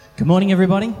Good morning,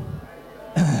 everybody.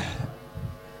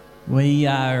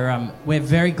 We're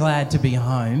very glad to be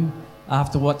home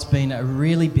after what's been a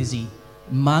really busy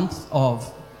month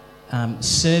of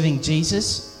serving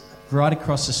Jesus right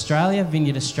across Australia,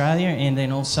 Vineyard Australia, and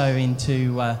then also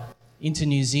into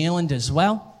New Zealand as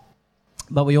well.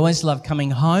 But we always love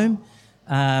coming home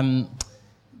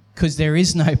because there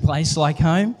is no place like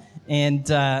home. And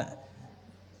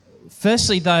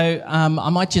firstly, though, I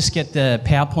might just get the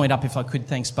PowerPoint up if I could.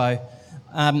 Thanks, Bo.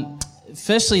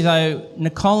 Firstly, though,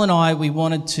 Nicole and I, we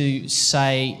wanted to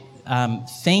say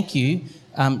thank you.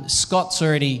 Scott's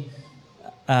already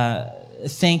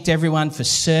thanked everyone for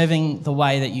serving the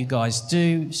way that you guys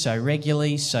do, so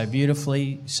regularly, so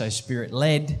beautifully, so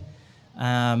Spirit-led.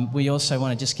 We also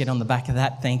want to just get on the back of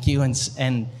that, thank you,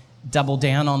 and double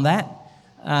down on that.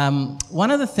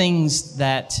 One of the things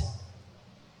that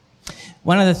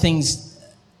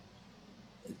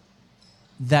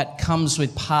comes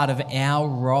with part of our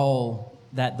role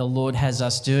that the Lord has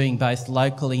us doing, both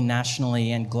locally,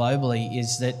 nationally, and globally,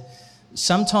 is that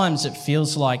sometimes it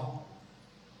feels like,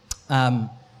 the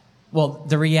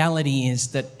reality is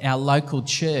that our local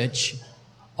church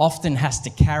often has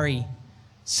to carry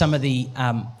some of the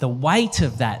weight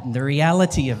of that and the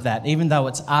reality of that, even though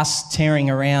it's us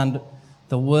tearing around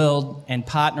the world and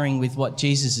partnering with what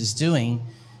Jesus is doing.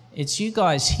 It's you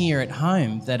guys here at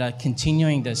home that are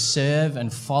continuing to serve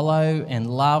and follow and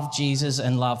love Jesus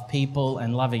and love people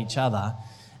and love each other.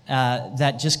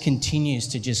 That just continues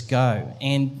to just go.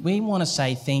 And we want to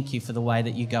say thank you for the way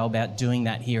that you go about doing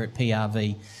that here at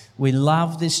PRV. We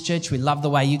love this church. We love the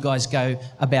way you guys go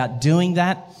about doing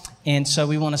that. And so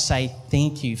we want to say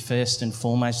thank you first and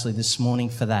foremostly this morning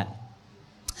for that.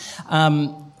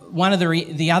 One of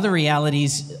the other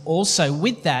realities also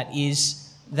with that is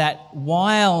that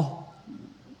while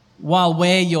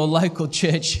we're your local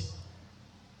church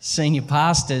senior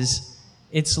pastors,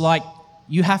 it's like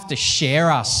you have to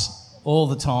share us all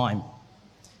the time.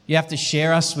 You have to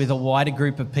share us with a wider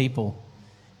group of people.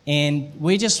 And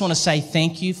we just want to say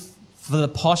thank you for the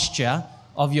posture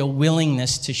of your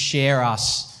willingness to share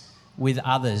us with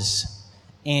others.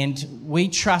 And we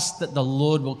trust that the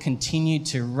Lord will continue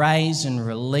to raise and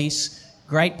release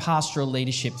great pastoral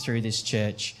leadership through this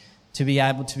church, to be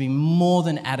able to be more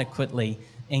than adequately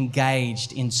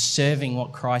engaged in serving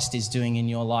what Christ is doing in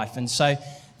your life. And so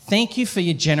thank you for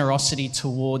your generosity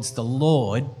towards the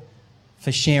Lord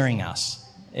for sharing us.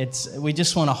 We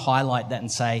just want to highlight that and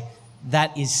say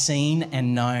that is seen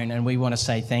and known, and we want to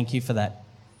say thank you for that.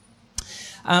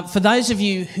 For those of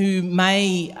you who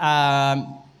may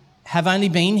have only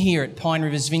been here at Pine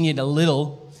Rivers Vineyard a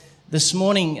little, this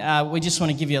morning we just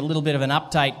want to give you a little bit of an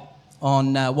update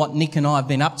on what Nick and I have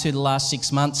been up to the last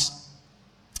 6 months.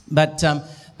 But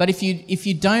if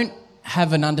you don't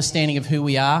have an understanding of who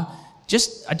we are,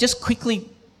 I just quickly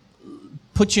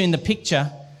put you in the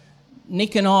picture.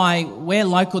 Nick and I, we're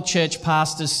local church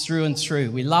pastors through and through.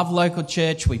 We love local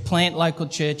church. We plant local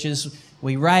churches.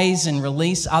 We raise and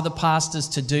release other pastors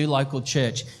to do local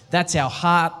church. That's our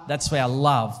heart. That's our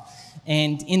love.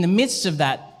 And in the midst of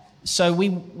that, so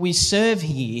we serve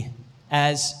here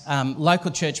as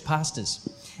local church pastors.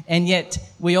 And yet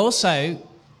we also,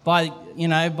 by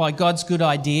God's good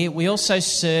idea, we also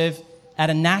serve at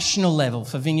a national level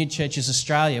for Vineyard Churches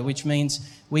Australia, which means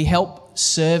we help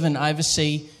serve and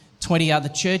oversee 20 other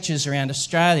churches around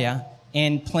Australia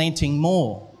and planting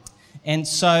more. And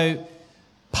so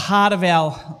part of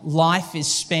our life is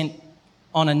spent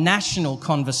on a national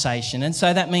conversation. And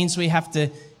so that means we have to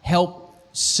help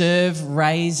serve,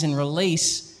 raise and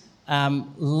release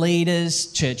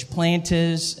leaders, church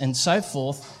planters, and so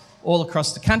forth all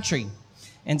across the country.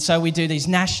 And so we do these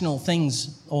national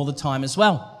things all the time as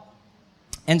well.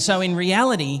 And so in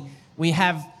reality, we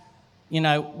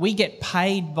get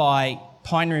paid by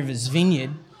Pine Rivers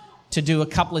Vineyard to do a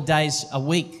couple of days a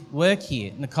week work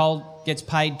here. Nicole gets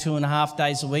paid 2.5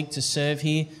 days a week to serve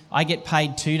here. I get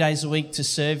paid 2 days a week to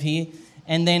serve here.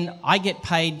 And then I get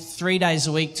paid 3 days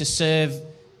a week to serve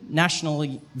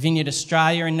nationally Vineyard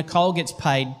Australia, and Nicole gets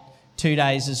paid 2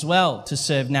 days as well to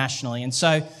serve nationally. And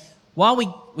so while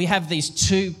we have these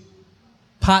two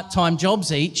part-time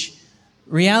jobs each,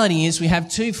 reality is we have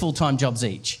two full-time jobs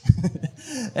each.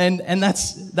 and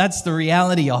that's the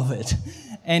reality of it.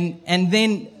 And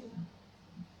then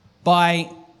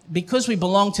because we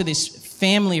belong to this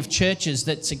family of churches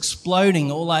that's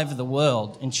exploding all over the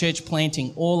world and church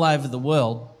planting all over the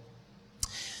world,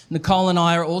 Nicole and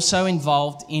I are also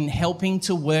involved in helping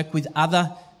to work with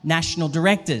other national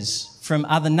directors from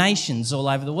other nations all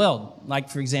over the world. Like,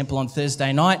 for example, on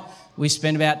Thursday night, we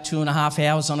spent about 2.5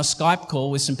 hours on a Skype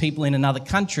call with some people in another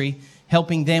country,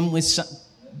 helping them with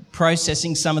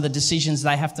processing some of the decisions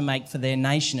they have to make for their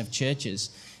nation of churches.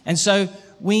 And so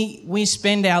we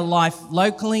spend our life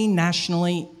locally,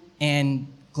 nationally, and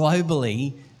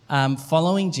globally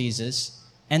following Jesus,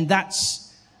 and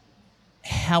that's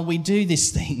how we do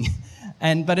this thing.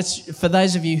 But it's for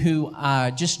those of you who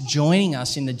are just joining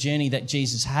us in the journey that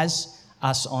Jesus has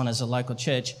us on as a local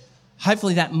church,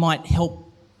 hopefully that might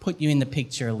help put you in the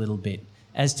picture a little bit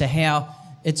as to how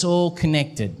it's all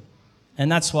connected.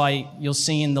 And that's why you'll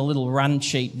see in the little run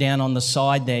sheet down on the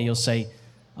side there, you'll see,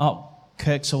 oh,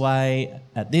 Kirk's away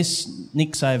at this,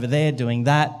 Nick's over there doing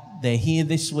that, they're here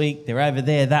this week, they're over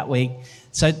there that week.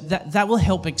 So that will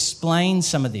help explain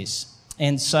some of this.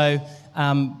 And so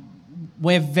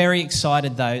we're very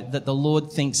excited, though, that the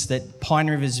Lord thinks that Pine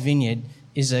Rivers Vineyard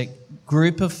is a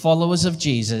group of followers of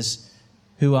Jesus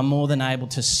who are more than able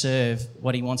to serve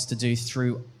what he wants to do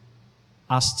through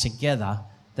us together,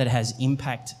 that has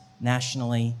impact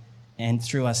nationally, and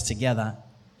through us together,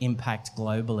 impact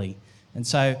globally. And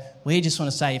so we just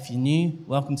want to say, if you're new,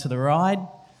 welcome to the ride.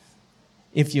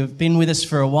 If you've been with us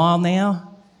for a while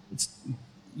now,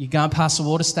 you go past the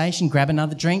water station, grab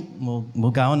another drink,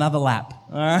 we'll go another lap.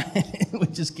 All right? We'll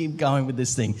just keep going with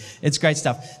this thing. It's great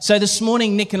stuff. So this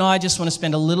morning, Nick and I just want to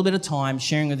spend a little bit of time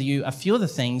sharing with you a few of the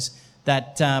things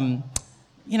that,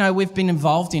 we've been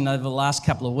involved in over the last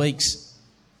couple of weeks,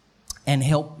 and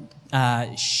help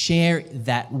share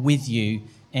that with you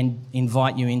and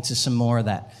invite you into some more of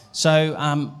that. So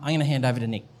I'm going to hand over to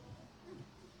Nick.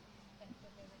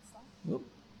 There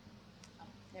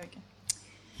we go.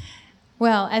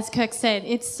 Well, as Kirk said,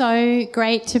 it's so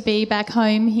great to be back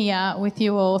home here with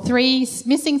you all.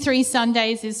 Missing 3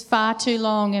 Sundays is far too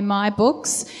long in my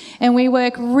books, and we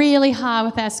work really hard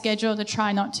with our schedule to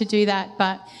try not to do that,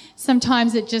 but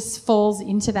sometimes it just falls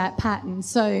into that pattern.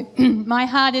 So my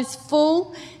heart is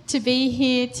full to be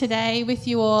here today with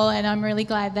you all, and I'm really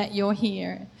glad that you're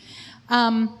here.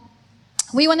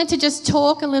 We wanted to just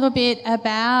talk a little bit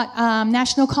about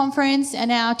National Conference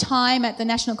and our time at the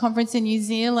National Conference in New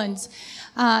Zealand.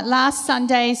 Last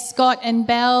Sunday, Scott and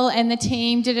Belle and the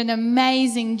team did an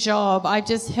amazing job. I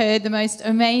just heard the most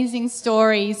amazing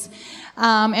stories,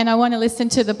 and I want to listen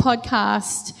to the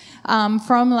podcast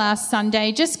from last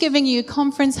Sunday, just giving you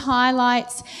conference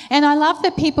highlights. And I love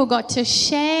that people got to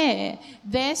share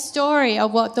their story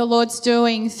of what the Lord's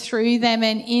doing through them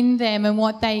and in them, and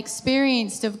what they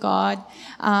experienced of God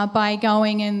by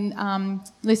going and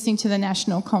listening to the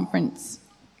National Conference.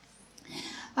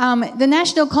 The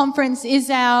National Conference is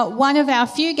one of our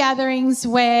few gatherings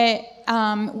where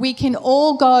we can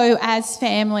all go as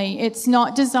family. It's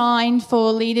not designed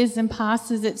for leaders and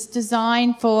pastors. It's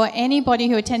designed for anybody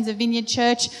who attends a Vineyard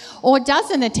Church or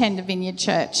doesn't attend a Vineyard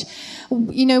Church.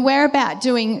 We're about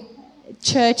doing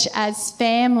church as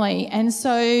family. And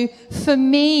so for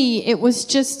me, it was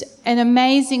just an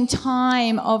amazing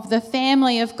time of the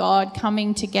family of God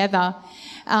coming together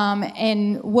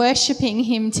and worshipping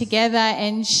him together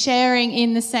and sharing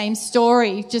in the same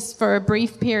story just for a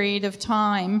brief period of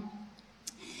time,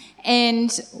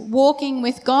 and walking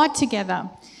with God together.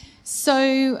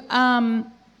 So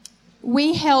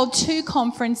we held 2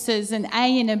 conferences, an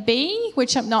A and a B,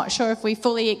 which I'm not sure if we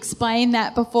fully explained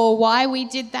that before, why we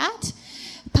did that.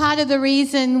 Part of the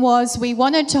reason was we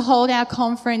wanted to hold our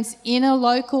conference in a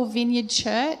local Vineyard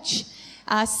church.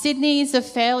 Sydney is a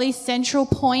fairly central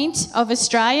point of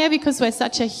Australia because we're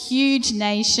such a huge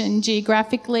nation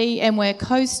geographically, and we're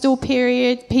coastal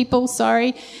people.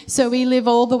 So we live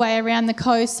all the way around the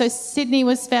coast. So Sydney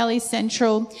was fairly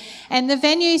central. And the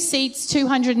venue seats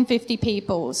 250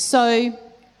 people. So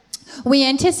we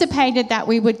anticipated that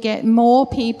we would get more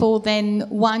people than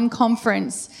one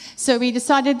conference. So we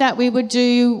decided that we would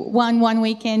do one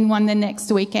weekend, one the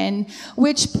next weekend,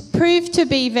 which proved to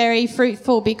be very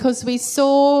fruitful because we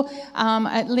saw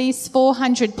at least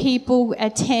 400 people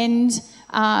attend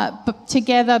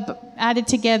added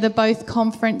together both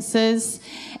conferences.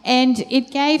 And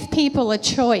it gave people a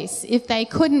choice. If they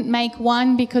couldn't make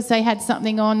one because they had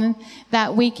something on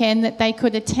that weekend, that they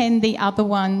could attend the other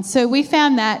one. So we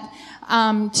found that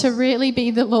to really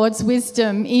be the Lord's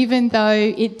wisdom, even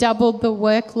though it doubled the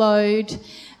workload.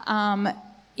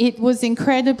 It was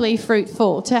incredibly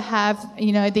fruitful to have,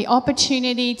 the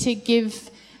opportunity to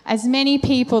give as many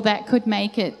people that could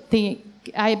make it the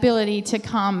ability to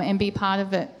come and be part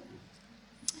of it.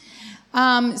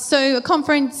 So a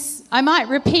conference, I might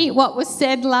repeat what was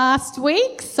said last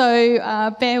week,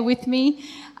 so bear with me.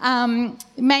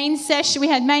 Main session, we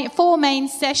had 4 main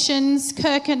sessions.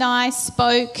 Kirk and I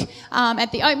spoke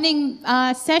at the opening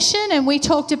session, and we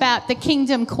talked about the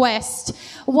Kingdom Quest.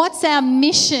 What's our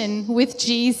mission with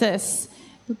Jesus?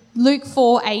 Luke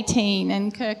 4:18,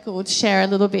 and Kirk will share a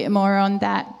little bit more on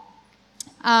that.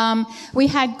 We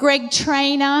had Greg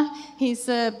Trainer. He's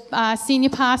a senior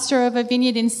pastor of a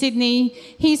vineyard in Sydney.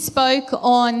 He spoke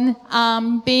on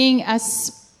being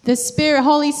the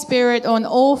Holy Spirit on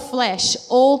all flesh,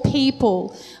 all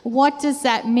people. What does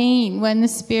that mean when the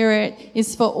Spirit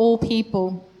is for all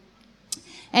people?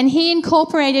 And he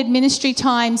incorporated ministry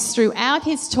times throughout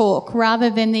his talk rather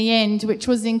than the end, which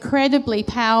was incredibly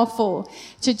powerful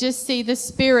to just see the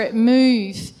Spirit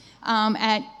move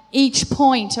at each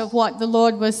point of what the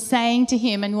Lord was saying to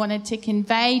him and wanted to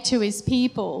convey to his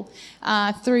people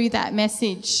through that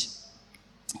message.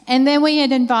 And then we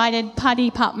had invited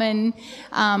Paddy Putman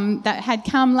that had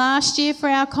come last year for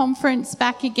our conference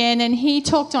back again, and he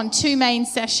talked on 2 main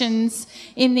sessions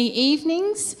in the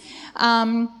evenings.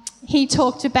 He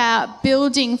talked about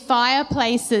building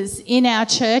fireplaces in our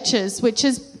churches, which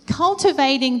is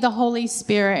cultivating the Holy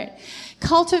Spirit,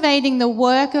 cultivating the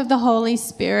work of the Holy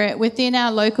Spirit within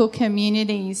our local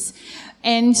communities,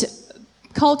 and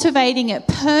cultivating it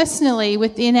personally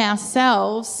within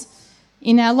ourselves,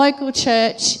 in our local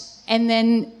church, and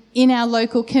then in our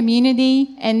local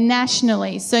community and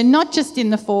nationally. So not just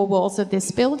in the 4 walls of this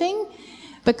building,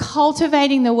 but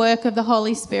cultivating the work of the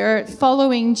Holy Spirit,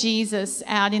 following Jesus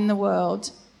out in the world.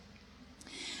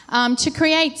 To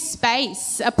create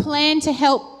space, a plan to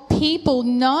help people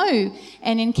know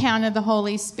and encounter the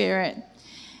Holy Spirit.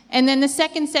 And then the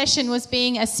second session was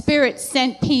being a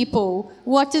Spirit-sent people.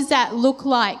 What does that look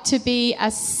like to be a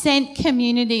sent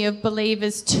community of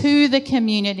believers to the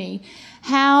community?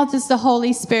 How does the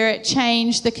Holy Spirit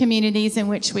change the communities in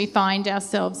which we find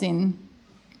ourselves in?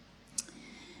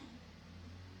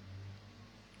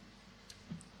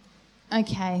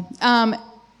 Okay.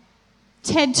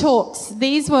 TED Talks.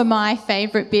 These were my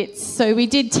favourite bits. So we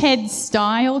did TED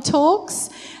style talks.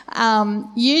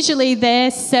 Usually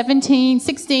they're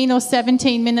 16 or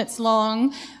 17 minutes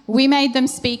long. We made them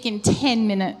speak in 10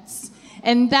 minutes.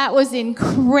 And that was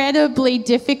incredibly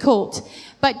difficult.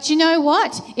 But you know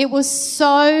what? It was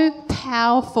so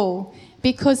powerful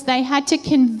because they had to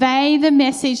convey the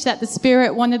message that the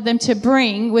Spirit wanted them to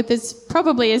bring with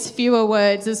probably as fewer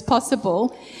words as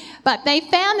possible. But they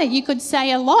found that you could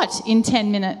say a lot in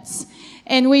 10 minutes.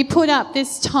 And we put up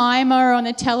this timer on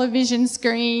a television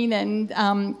screen, and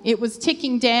it was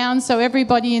ticking down so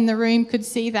everybody in the room could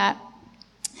see that.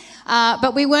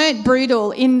 But we weren't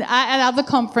brutal. At other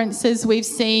conferences we've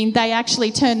seen, they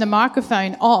actually turn the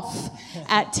microphone off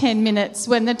at 10 minutes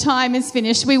when the time is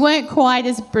finished. We weren't quite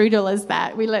as brutal as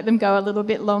that. We let them go a little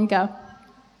bit longer.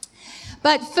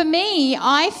 But for me,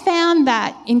 I found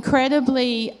that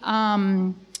incredibly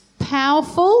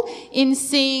powerful in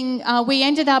seeing, we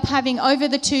ended up having over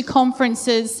the 2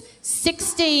 conferences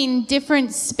 16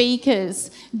 different speakers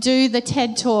do the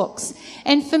TED Talks.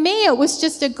 And for me, it was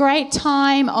just a great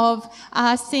time of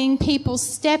seeing people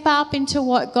step up into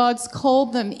what God's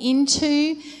called them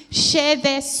into, share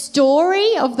their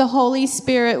story of the Holy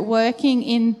Spirit working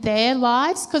in their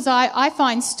lives, because I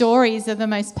find stories are the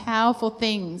most powerful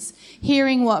things,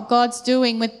 hearing what God's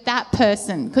doing with that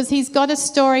person, because he's got a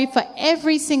story for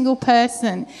every single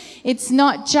person. It's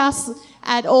not just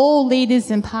at all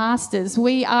leaders and pastors.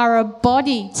 We are a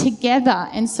body together,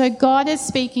 and so God is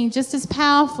speaking just as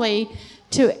powerfully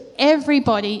to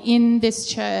everybody in this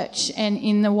church and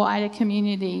in the wider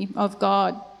community of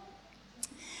God.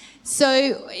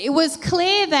 So it was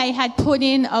clear they had put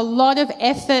in a lot of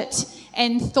effort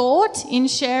and thought in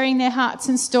sharing their hearts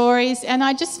and stories, and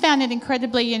I just found it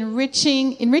incredibly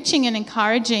enriching and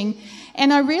encouraging.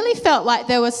 And I really felt like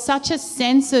there was such a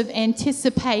sense of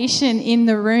anticipation in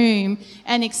the room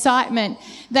and excitement.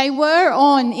 They were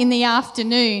on in the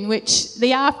afternoon, which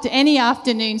any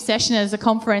afternoon session as a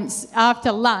conference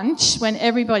after lunch, when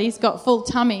everybody's got full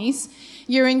tummies,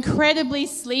 you're incredibly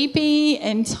sleepy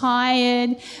and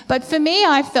tired. But for me,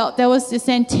 I felt there was this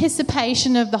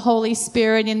anticipation of the Holy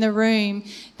Spirit in the room,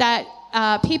 that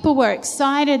people were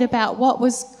excited about what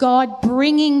was God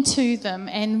bringing to them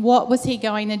and what was he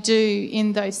going to do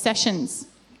in those sessions.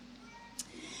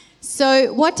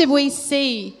 So what did we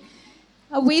see?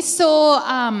 We saw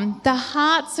the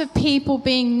hearts of people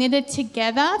being knitted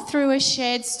together through a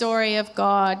shared story of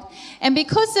God. And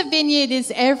because the vineyard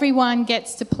is everyone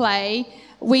gets to play,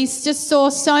 we just saw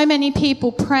so many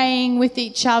people praying with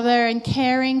each other and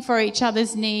caring for each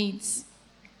other's needs.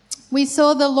 We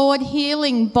saw the Lord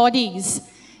healing bodies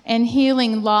and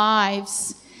healing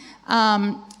lives.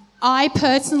 I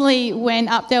personally went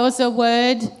up, there was a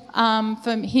word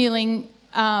from healing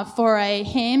for a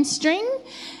hamstring.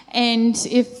 And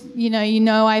if you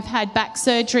know, I've had back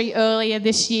surgery earlier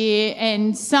this year,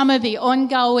 and some of the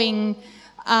ongoing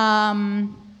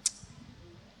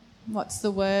what's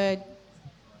the word?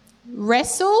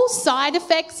 Wrestle. Side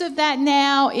effects of that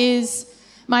now is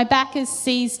my back is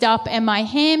seized up and my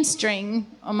hamstring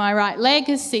on my right leg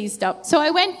is seized up. So I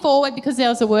went forward because there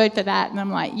was a word for that, and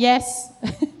I'm like, yes,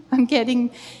 I'm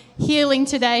getting healing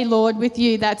today, Lord, with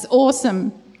you. That's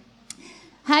awesome.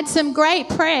 Had some great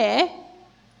prayer.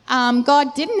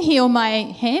 God didn't heal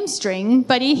my hamstring,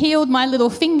 but he healed my little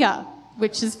finger,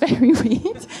 which is very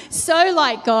weird. So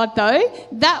like God, though.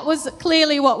 That was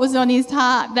clearly what was on his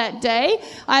heart that day.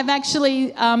 I've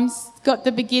actually got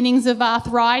the beginnings of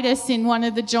arthritis in one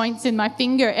of the joints in my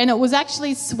finger, and it was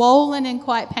actually swollen and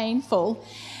quite painful.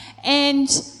 And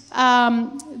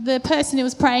the person who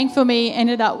was praying for me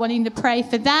ended up wanting to pray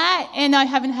for that, and I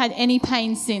haven't had any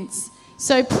pain since.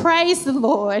 So praise the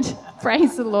Lord.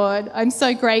 Praise the Lord. I'm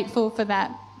so grateful for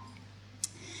that.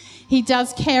 He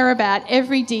does care about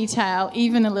every detail,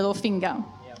 even a little finger.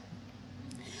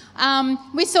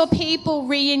 We saw people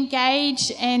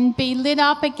re-engage and be lit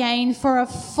up again for a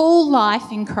full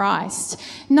life in Christ.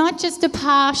 Not just a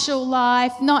partial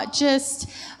life, not just,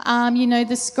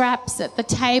 the scraps at the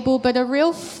table, but a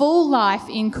real full life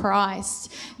in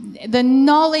Christ. The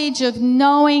knowledge of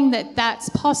knowing that that's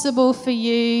possible for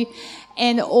you,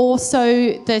 and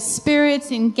also the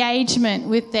Spirit's engagement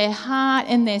with their heart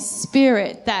and their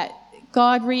spirit, that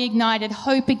God reignited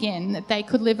hope again, that they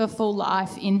could live a full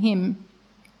life in him.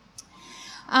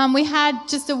 We had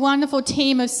just a wonderful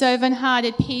team of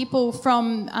servant-hearted people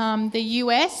from the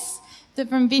US,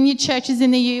 from Vineyard churches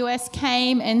in the US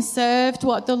came and served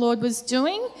what the Lord was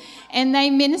doing, and they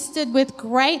ministered with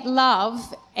great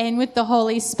love and with the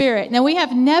Holy Spirit. Now, we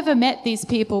have never met these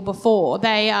people before.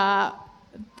 They are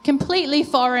completely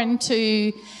foreign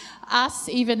to us,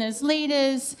 even as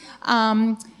leaders,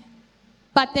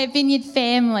 but they're Vineyard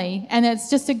family, and it's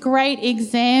just a great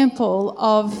example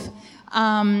of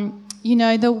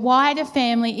the wider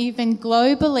family, even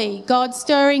globally, God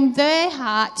stirring their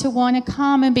heart to want to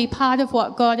come and be part of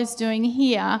what God is doing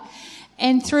here.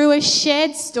 And through a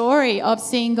shared story of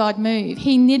seeing God move,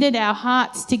 he knitted our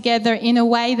hearts together in a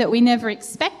way that we never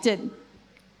expected.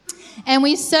 And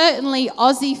we certainly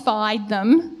Aussified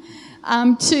them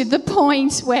to the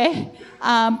point where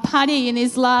Paddy in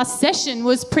his last session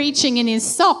was preaching in his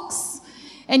socks.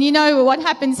 And you know what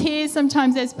happens here,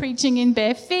 sometimes there's preaching in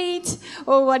bare feet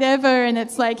or whatever, and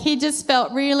it's like he just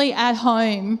felt really at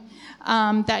home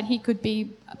that he could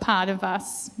be a part of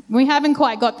us. We haven't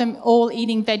quite got them all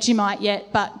eating Vegemite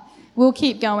yet, but we'll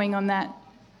keep going on that.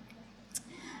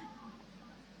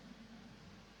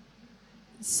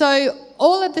 So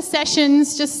all of the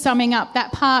sessions, just summing up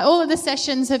that part, all of the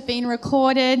sessions have been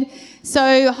recorded.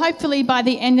 So hopefully by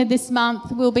the end of this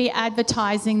month, we'll be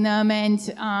advertising them. And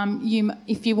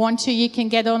if you want to, you can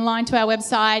get online to our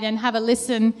website and have a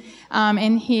listen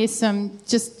and hear some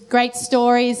just great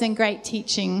stories and great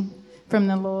teaching from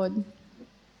the Lord.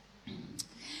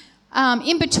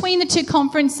 In between the two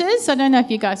conferences, I don't know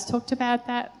if you guys talked about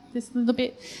that this little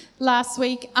bit last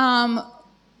week,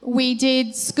 we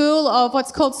did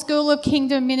what's called School of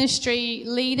Kingdom Ministry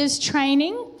Leaders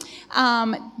Training.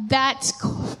 That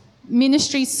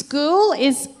ministry school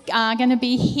is going to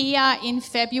be here in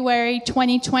February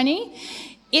 2020.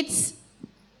 It's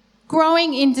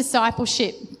growing in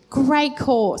discipleship. Great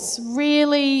course.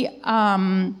 Really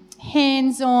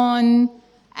hands-on,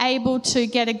 able to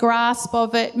get a grasp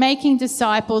of it, making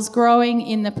disciples, growing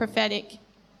in the prophetic.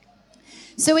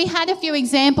 So we had a few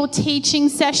example teaching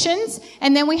sessions,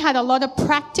 and then we had a lot of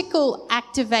practical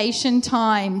activation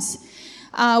times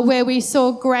where we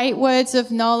saw great words of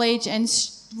knowledge and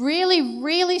really,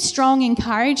 really strong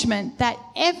encouragement that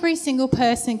every single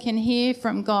person can hear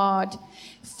from God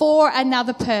for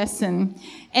another person.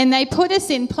 And they put us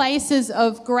in places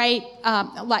of great,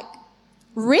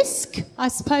 risk, I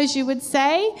suppose you would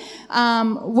say,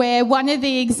 where one of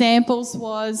the examples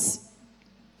was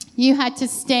you had to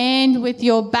stand with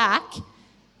your back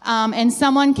and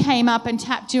someone came up and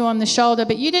tapped you on the shoulder,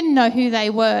 but you didn't know who they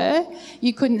were.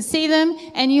 You couldn't see them,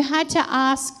 and you had to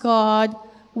ask God,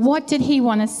 what did he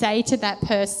want to say to that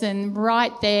person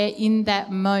right there in that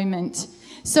moment?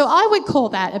 So I would call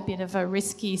that a bit of a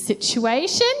risky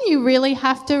situation. You really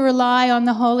have to rely on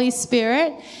the Holy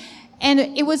Spirit. And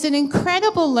it was an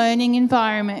incredible learning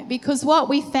environment, because what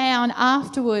we found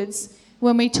afterwards,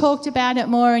 when we talked about it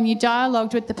more and you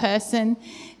dialogued with the person,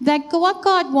 that what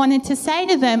God wanted to say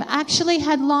to them actually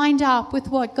had lined up with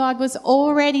what God was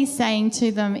already saying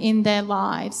to them in their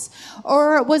lives,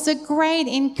 or it was a great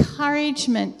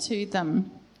encouragement to them.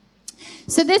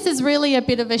 So this is really a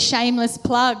bit of a shameless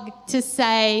plug to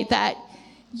say that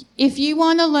if you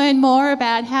want to learn more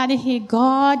about how to hear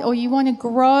God, or you want to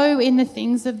grow in the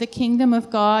things of the kingdom of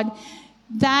God,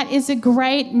 that is a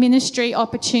great ministry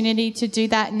opportunity to do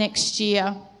that next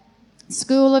year.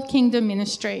 School of Kingdom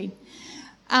Ministry.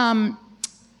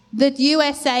 The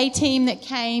USA team that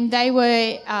came, they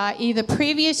were either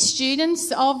previous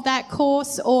students of that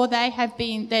course or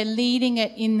they're leading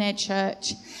it in their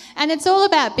church. And it's all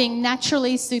about being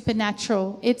naturally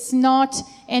supernatural. It's not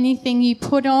anything you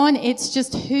put on, it's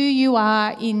just who you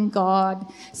are in God.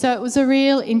 So it was a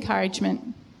real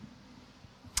encouragement.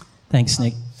 Thanks,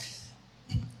 Nick.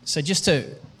 So just to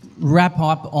wrap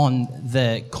up on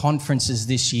the conferences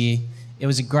this year, it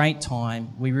was a great time.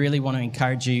 We really want to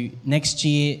encourage you. Next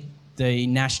year, the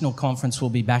national conference will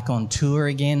be back on tour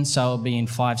again, so it'll be in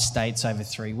 5 states over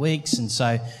 3 weeks, and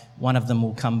so one of them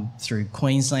will come through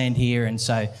Queensland here, and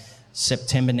so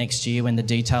September next year, when the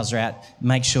details are out,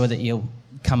 make sure that you'll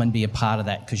come and be a part of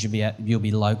that, because you'll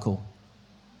be local.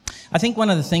 I think one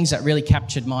of the things that really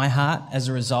captured my heart as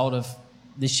a result of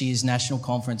this year's national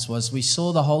conference was we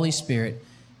saw the Holy Spirit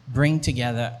bring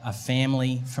together a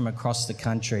family from across the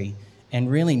country and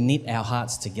really knit our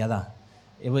hearts together.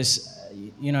 It was,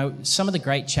 some of the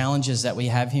great challenges that we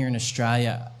have here in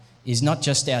Australia is not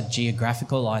just our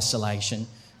geographical isolation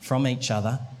from each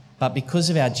other, but because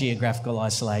of our geographical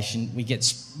isolation, we get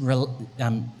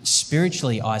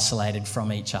spiritually isolated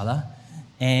from each other,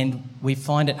 and we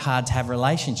find it hard to have a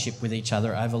relationship with each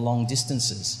other over long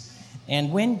distances.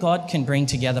 And when God can bring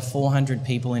together 400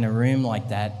 people in a room like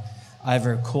that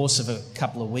over a course of a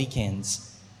couple of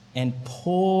weekends and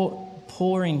pour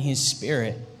in His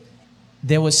Spirit,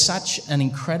 there was such an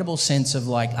incredible sense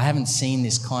of I haven't seen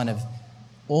this kind of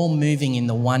all moving in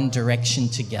the one direction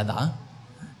together,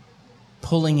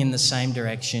 pulling in the same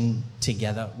direction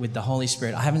together with the Holy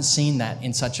Spirit. I haven't seen that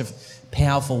in such a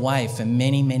powerful way for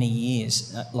many, many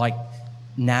years,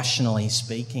 nationally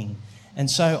speaking. And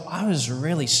so I was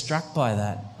really struck by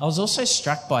that. I was also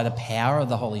struck by the power of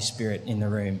the Holy Spirit in the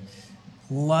room.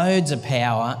 Loads of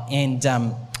power. And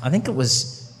I think it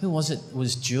was, who was it? It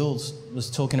was Jules was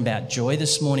talking about joy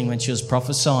this morning when she was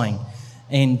prophesying.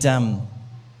 And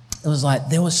it was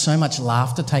there was so much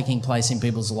laughter taking place in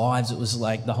people's lives. It was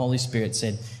the Holy Spirit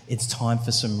said, it's time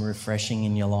for some refreshing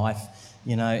in your life,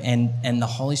 and the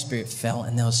Holy Spirit fell,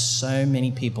 and there were so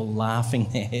many people laughing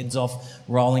their heads off,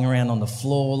 rolling around on the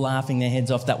floor, laughing their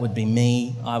heads off. That would be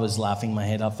me. I was laughing my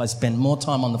head off. I spent more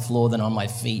time on the floor than on my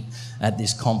feet at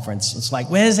this conference. It's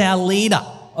where's our leader?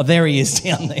 Oh, there he is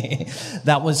down there.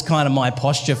 That was kind of my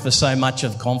posture for so much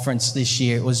of conference this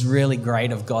year. It was really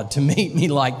great of God to meet me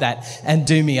like that and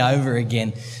do me over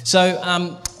again.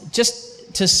 So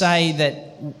just to say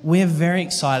that we're very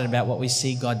excited about what we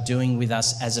see God doing with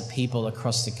us as a people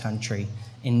across the country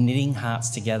in knitting hearts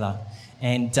together.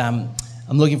 And I'm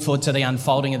looking forward to the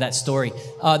unfolding of that story.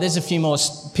 There's a few more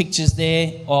pictures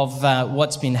there of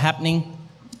what's been happening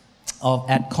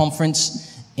at conference.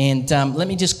 And let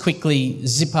me just quickly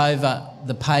zip over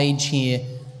the page here.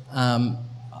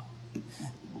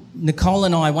 Nicole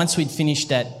and I, once we'd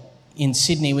finished in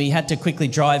Sydney, we had to quickly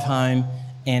drive home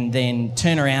and then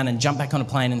turn around and jump back on a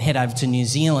plane and head over to New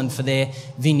Zealand for their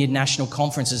Vineyard National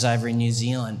Conferences over in New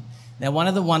Zealand. Now, one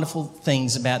of the wonderful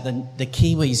things about the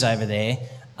Kiwis over there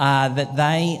are that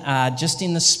they are just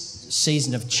in the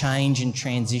season of change and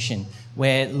transition,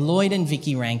 where Lloyd and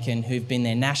Vicky Rankin, who've been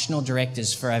their national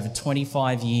directors for over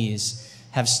 25 years,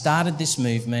 have started this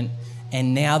movement,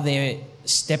 and now they're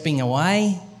stepping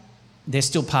away. They're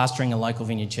still pastoring a local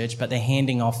vineyard church, but they're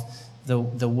handing off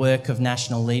the work of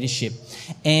national leadership.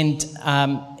 And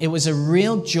it was a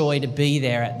real joy to be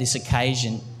there at this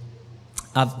occasion.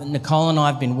 Nicole and I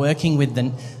have been working with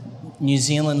the New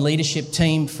Zealand leadership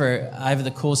team for over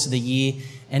the course of the year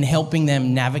and helping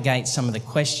them navigate some of the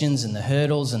questions and the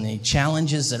hurdles and the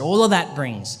challenges that all of that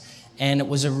brings. And it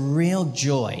was a real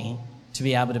joy to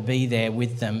be able to be there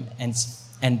with them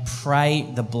and pray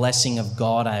the blessing of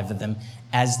God over them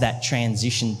as that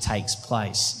transition takes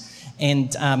place.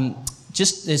 And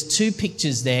there's 2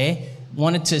 pictures there.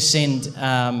 Wanted to send,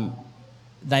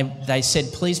 they said,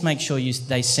 please make sure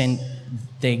they send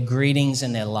their greetings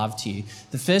and their love to you.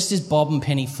 The first is Bob and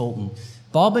Penny Fulton.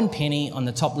 Bob and Penny on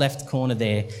the top left corner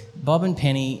there. Bob and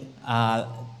Penny,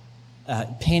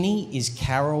 Penny is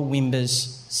Carol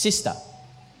Wimber's sister.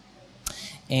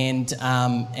 And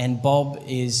Bob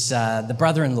is the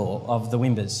brother-in-law of the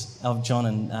Wimbers, of John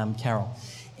and Carol.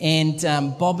 And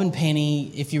Bob and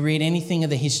Penny, if you read anything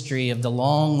of the history of the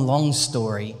long, long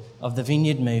story of the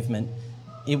Vineyard movement,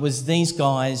 it was these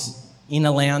guys in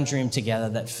a lounge room together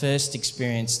that first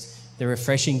experienced the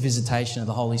refreshing visitation of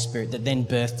the Holy Spirit that then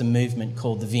birthed a movement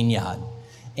called the Vineyard.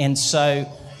 And so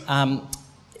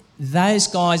those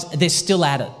guys, they're still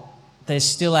at it. they're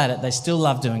still at it. They still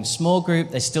love doing small group.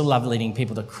 They still love leading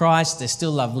people to Christ. They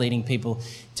still love leading people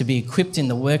to be equipped in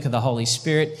the work of the Holy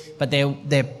Spirit. But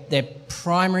their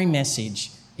primary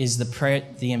message is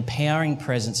the empowering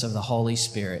presence of the Holy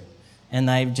Spirit. And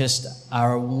they just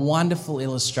are a wonderful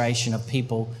illustration of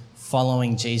people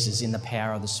following Jesus in the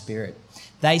power of the Spirit.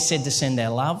 They said to send their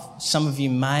love. Some of you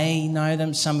may know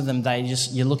them. Some of them,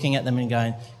 you're looking at them and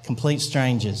going, complete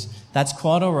strangers. That's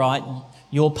quite all right.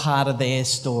 You're part of their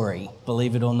story,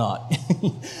 believe it or not.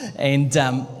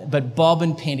 But Bob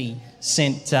and Penny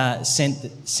sent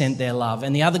their love.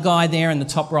 And the other guy there in the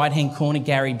top right-hand corner,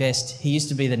 Gary Best, he used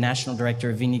to be the National Director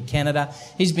of Vineyard Canada.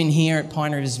 He's been here at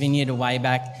Pine Rivers Vineyard a way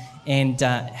back and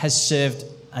has served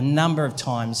a number of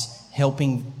times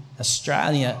helping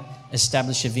Australia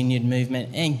establish a vineyard movement.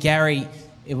 And Gary,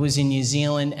 it was in New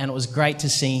Zealand, and it was great to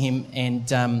see him.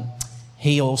 And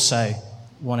he also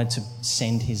wanted to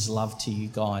send his love to you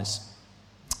guys.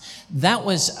 That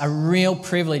was a real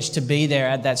privilege to be there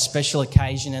at that special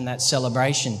occasion and that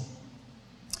celebration.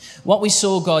 What we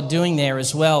saw God doing there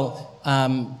as well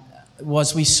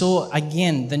was we saw,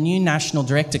 again, the new national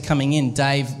director coming in,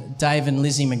 Dave and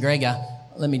Lizzie McGregor.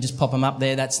 Let me just pop them up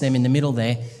there. That's them in the middle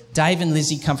there. Dave and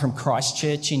Lizzie come from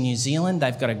Christchurch in New Zealand.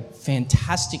 They've got a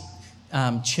fantastic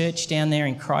church down there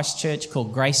in Christchurch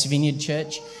called Grace Vineyard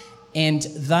Church. And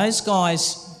those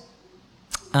guys,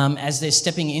 as they're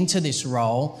stepping into this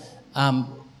role,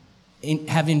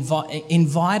 have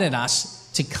invited us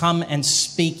to come and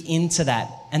speak into that.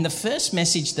 And the first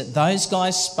message that those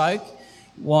guys spoke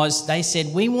was, they said,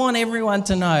 we want everyone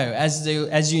to know, as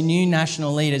your new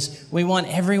national leaders, we want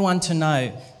everyone to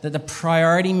know that the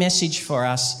priority message for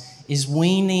us is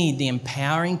we need the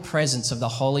empowering presence of the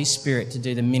Holy Spirit to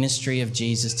do the ministry of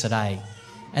Jesus today.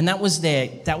 And that was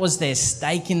their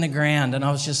stake in the ground. And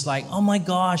I was just like, oh my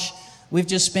gosh, we've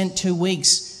just spent 2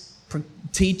 weeks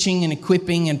teaching and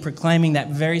equipping and proclaiming that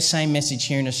very same message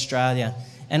here in Australia.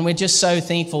 And we're just so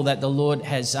thankful that the Lord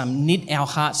has knit our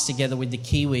hearts together with the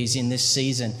Kiwis in this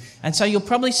season. And so you'll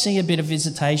probably see a bit of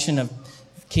visitation of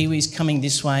Kiwis coming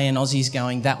this way and Aussies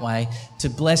going that way to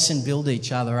bless and build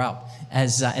each other up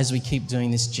as we keep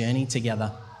doing this journey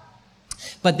together.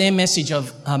 But their message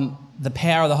of the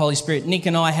power of the Holy Spirit, Nick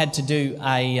and I had to do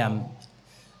a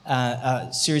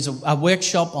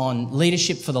workshop on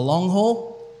leadership for the long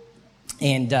haul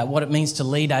and what it means to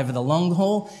lead over the long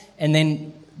haul. And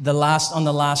then on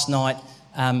the last night,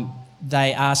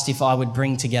 they asked if I would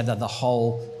bring together the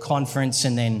whole conference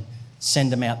and then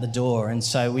send them out the door. And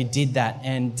so we did that.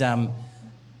 And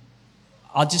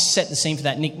I'll just set the scene for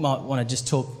that. Nick might want to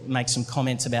just make some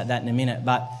comments about that in a minute.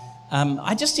 But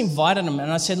I just invited them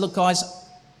and I said, look, guys,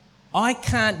 I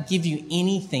can't give you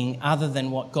anything other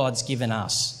than what God's given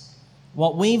us.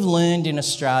 What we've learned in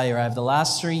Australia over the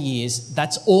last 3 years,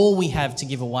 that's all we have to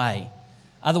give away.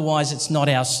 Otherwise, it's not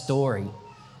our story.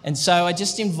 And so I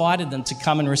just invited them to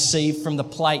come and receive from the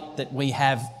plate that we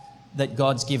have, that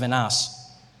God's given us.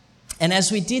 And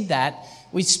as we did that,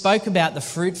 we spoke about the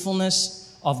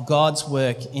fruitfulness of God's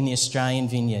work in the Australian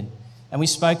vineyard. And we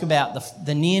spoke about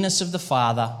the nearness of the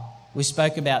Father. We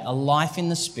spoke about the life in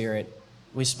the Spirit.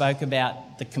 We spoke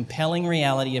about the compelling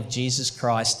reality of Jesus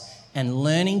Christ and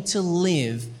learning to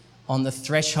live on the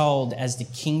threshold as the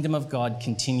kingdom of God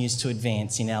continues to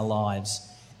advance in our lives.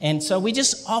 And so we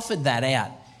just offered that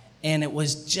out. And it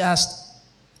was just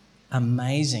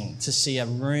amazing to see a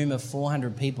room of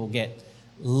 400 people get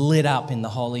lit up in the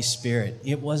Holy Spirit.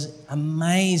 It was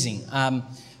amazing.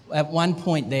 At one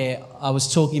point there, I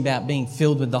was talking about being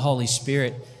filled with the Holy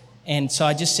Spirit. And so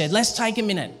I just said, let's take a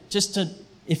minute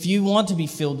if you want to be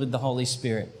filled with the Holy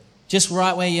Spirit, just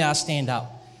right where you are, stand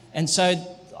up. And so,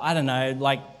 I don't know,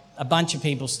 like a bunch of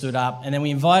people stood up and then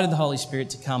we invited the Holy Spirit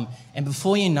to come. And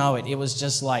before you know it, it was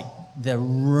just like the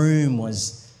room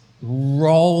was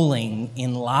rolling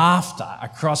in laughter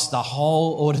across the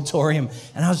whole auditorium.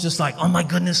 And I was just like, oh my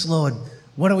goodness, Lord,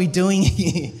 what are we doing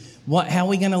here? How are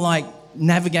we going to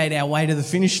navigate our way to the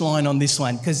finish line on this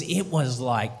one? Because it was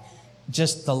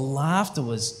just the laughter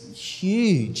was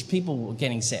huge. People were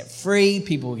getting set free.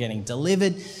 People were getting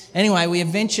delivered. Anyway,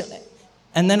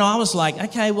 and then I was like,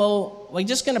 okay, well, we're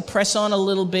just going to press on a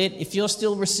little bit. If you're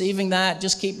still receiving that,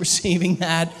 just keep receiving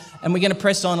that. And we're going to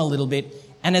press on a little bit.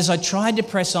 And as I tried to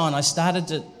press on, I started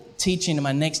to teach into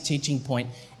my next teaching point.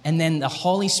 And then the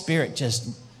Holy Spirit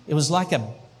it was like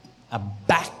a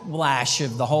backlash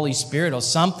of the Holy Spirit or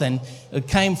something. It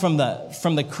came from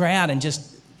the crowd and just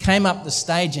came up the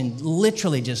stage and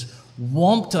literally just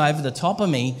whomped over the top of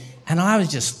me. And I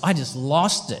just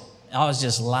lost it. I was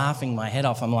just laughing my head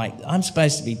off. I'm like, I'm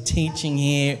supposed to be teaching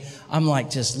here. I'm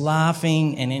just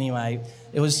laughing. And anyway,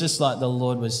 it was just like the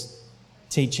Lord was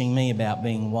teaching me about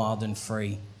being wild and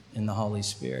free in the Holy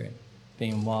Spirit,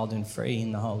 being wild and free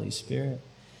in the Holy Spirit.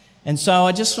 And so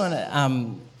I just want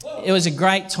to, it was a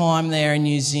great time there in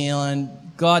New Zealand.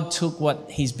 God took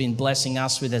what he's been blessing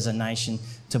us with as a nation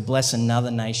to bless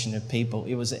another nation of people.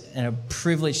 It was a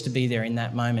privilege to be there in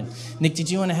that moment. Nick, did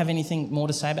you want to have anything more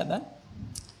to say about that?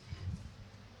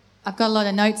 I've got a lot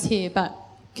of notes here, but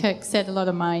Kirk said a lot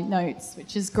of my notes,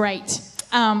 which is great.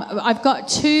 I've got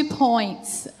 2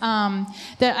 points that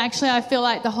actually I feel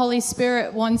like the Holy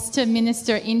Spirit wants to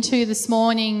minister into this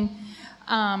morning,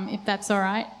 if that's all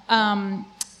right,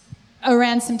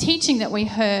 around some teaching that we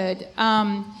heard.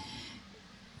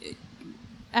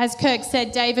 As Kirk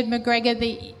said, David McGregor,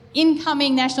 the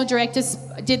incoming National Director,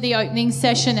 did the opening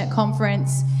session at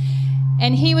conference,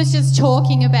 and he was just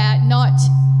talking about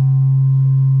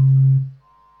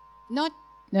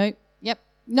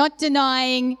not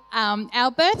denying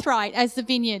our birthright as the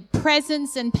Vineyard,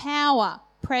 presence and power.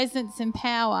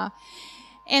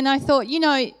 And I thought,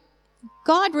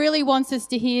 God really wants us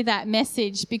to hear that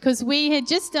message, because we had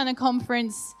just done a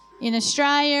conference in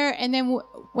Australia, and then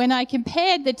when I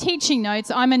compared the teaching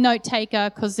notes, I'm a note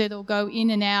taker because it'll go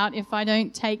in and out if I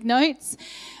don't take notes.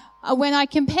 When I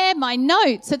compared my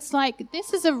notes, it's like,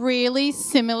 this is a really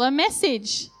similar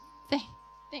message.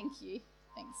 Thank you.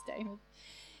 Thanks, David.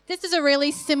 This is a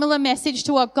really similar message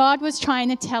to what God was trying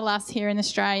to tell us here in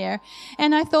Australia.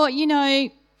 And I thought,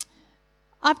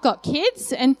 I've got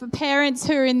kids, and for parents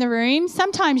who are in the room,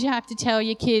 sometimes you have to tell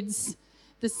your kids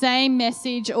the same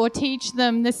message or teach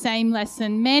them the same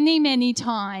lesson many, many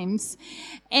times.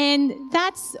 And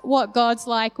that's what God's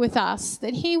like with us,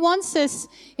 that he wants us,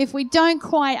 if we don't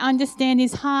quite understand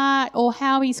his heart or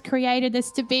how he's created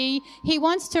us to be, he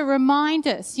wants to remind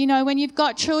us. When you've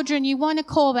got children, you want to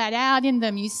call that out in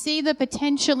them. You see the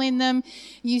potential in them.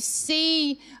 You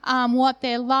see what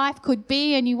their life could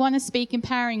be, and you want to speak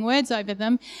empowering words over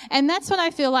them. And that's what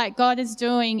I feel like God is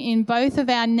doing in both of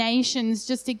our nations,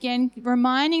 just again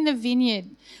reminding the Vineyard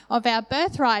of our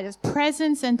birthright as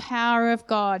presence and power of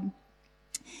God.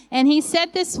 And he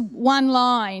said this one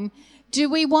line: do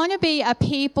we want to be a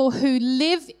people who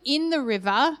live in the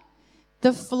river,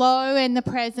 the flow and the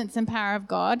presence and power of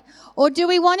God, or do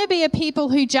we want to be a people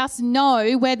who just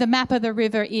know where the map of the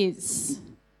river is?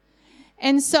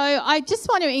 And so I just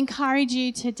want to encourage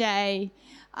you today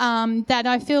that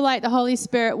I feel like the Holy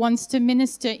Spirit wants to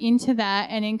minister into that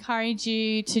and encourage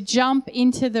you to jump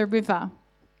into the river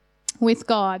with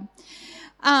God.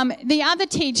 The other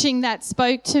teaching that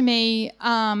spoke to me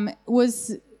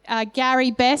was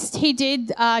Gary Best. He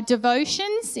did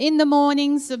devotions in the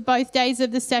mornings of both days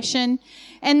of the session.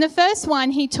 And the first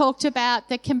one, he talked about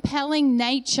the compelling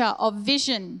nature of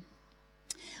vision,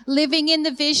 living in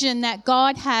the vision that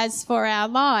God has for our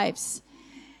lives.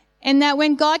 And that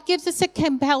when God gives us a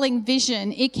compelling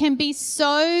vision, it can be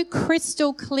so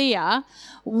crystal clear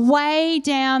way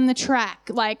down the track,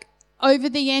 like over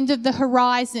the end of the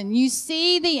horizon. You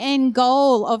see the end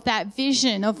goal of that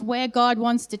vision of where God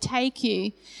wants to take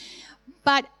you.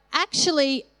 But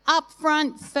actually, up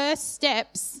front, first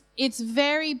steps, it's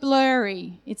very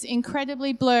blurry. It's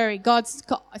incredibly blurry. God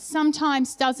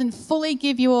sometimes doesn't fully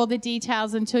give you all the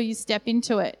details until you step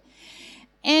into it.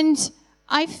 And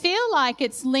I feel like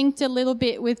it's linked a little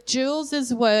bit with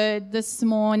Jules's word this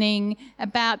morning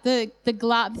about the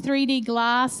 3D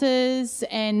glasses,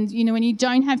 and when you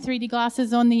don't have 3D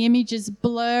glasses on, the image is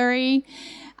blurry.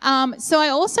 So I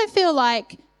also feel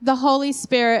like the Holy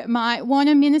Spirit might want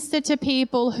to minister to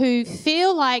people who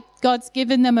feel like God's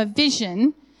given them a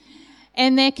vision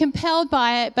and they're compelled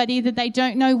by it, but either they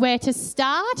don't know where to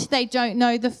start, they don't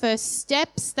know the first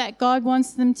steps that God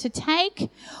wants them to take,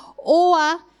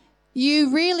 or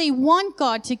you really want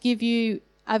God to give you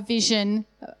a vision,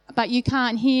 but you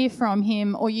can't hear from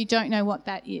him, or you don't know what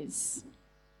that is.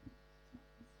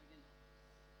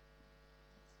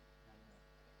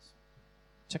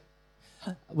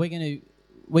 We're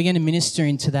going to minister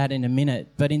into that in a minute,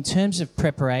 but in terms of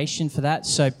preparation for that,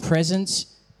 so presence,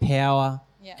 power,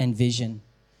 and vision,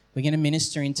 we're going to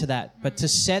minister into that. But to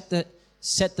set the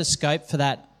scope for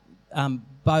that,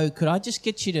 Bo, could I just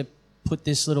get you to put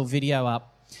this little video up?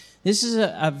 This is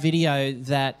a video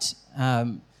that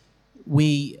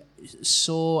we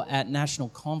saw at National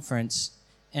Conference,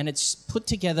 and it's put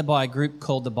together by a group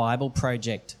called the Bible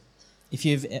Project. If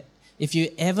you're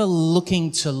ever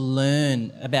looking to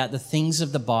learn about the things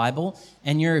of the Bible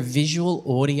and you're a visual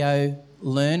audio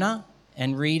learner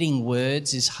and reading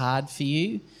words is hard for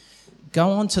you,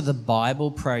 go on to the Bible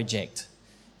Project.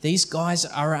 These guys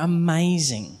are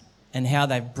amazing, and how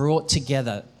they've brought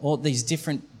together all these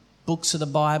different books of the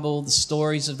Bible, the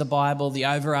stories of the Bible, the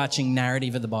overarching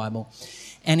narrative of the Bible.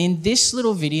 And in this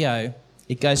little video,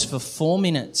 it goes for 4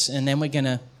 minutes, and then we're going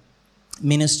to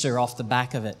minister off the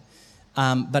back of it.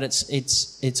 But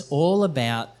it's all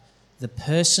about the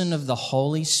person of the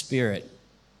Holy Spirit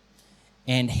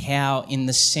and how in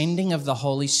the sending of the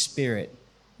Holy Spirit,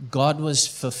 God was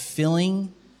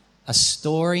fulfilling a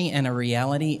story and a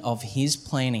reality of his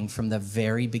planning from the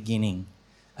very beginning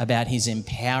about his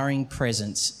empowering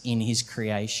presence in his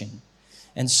creation.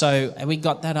 And so, have we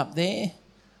got that up there?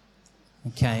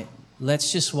 Okay,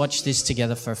 let's just watch this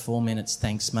together for 4 minutes.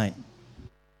 Thanks, mate.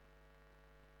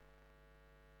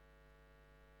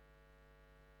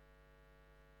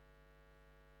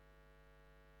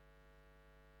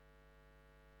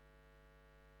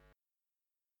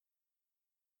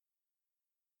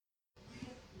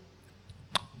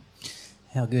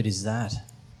 How good is that?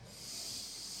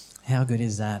 How good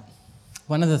is that?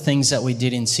 One of the things that we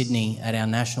did in Sydney at our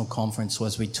national conference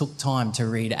was we took time to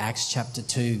read Acts chapter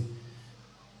 2,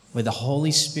 where the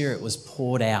Holy Spirit was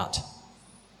poured out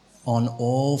on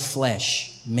all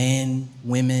flesh, men,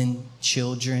 women,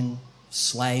 children,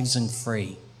 slaves and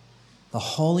free. The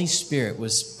Holy Spirit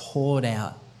was poured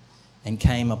out and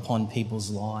came upon people's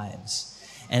lives.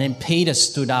 And then Peter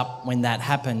stood up when that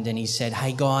happened and he said,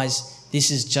 hey guys, this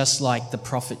is just like the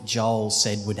prophet Joel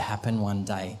said would happen one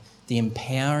day. The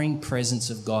empowering presence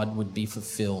of God would be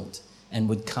fulfilled and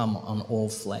would come on all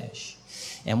flesh.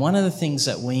 And one of the things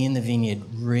that we in the Vineyard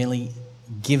really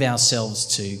give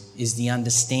ourselves to is the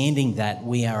understanding that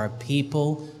we are a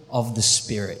people of the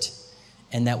Spirit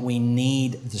and that we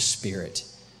need the Spirit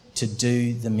to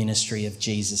do the ministry of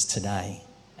Jesus today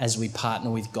as we partner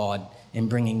with God in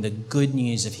bringing the good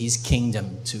news of his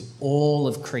kingdom to all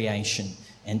of creation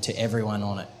and to everyone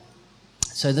on it.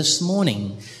 So this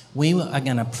morning, we are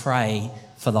going to pray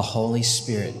for the Holy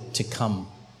Spirit to come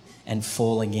and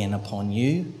fall again upon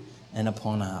you and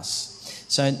upon us.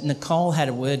 So Nicole had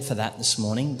a word for that this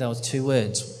morning. There were 2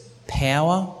 words,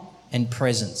 power and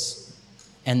presence,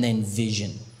 and then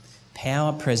vision.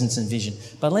 Power, presence and vision.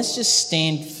 But let's just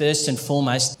stand first and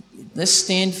foremost. Let's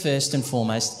stand first and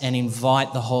foremost and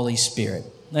invite the Holy Spirit.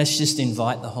 Let's just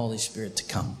invite the Holy Spirit to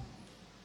come.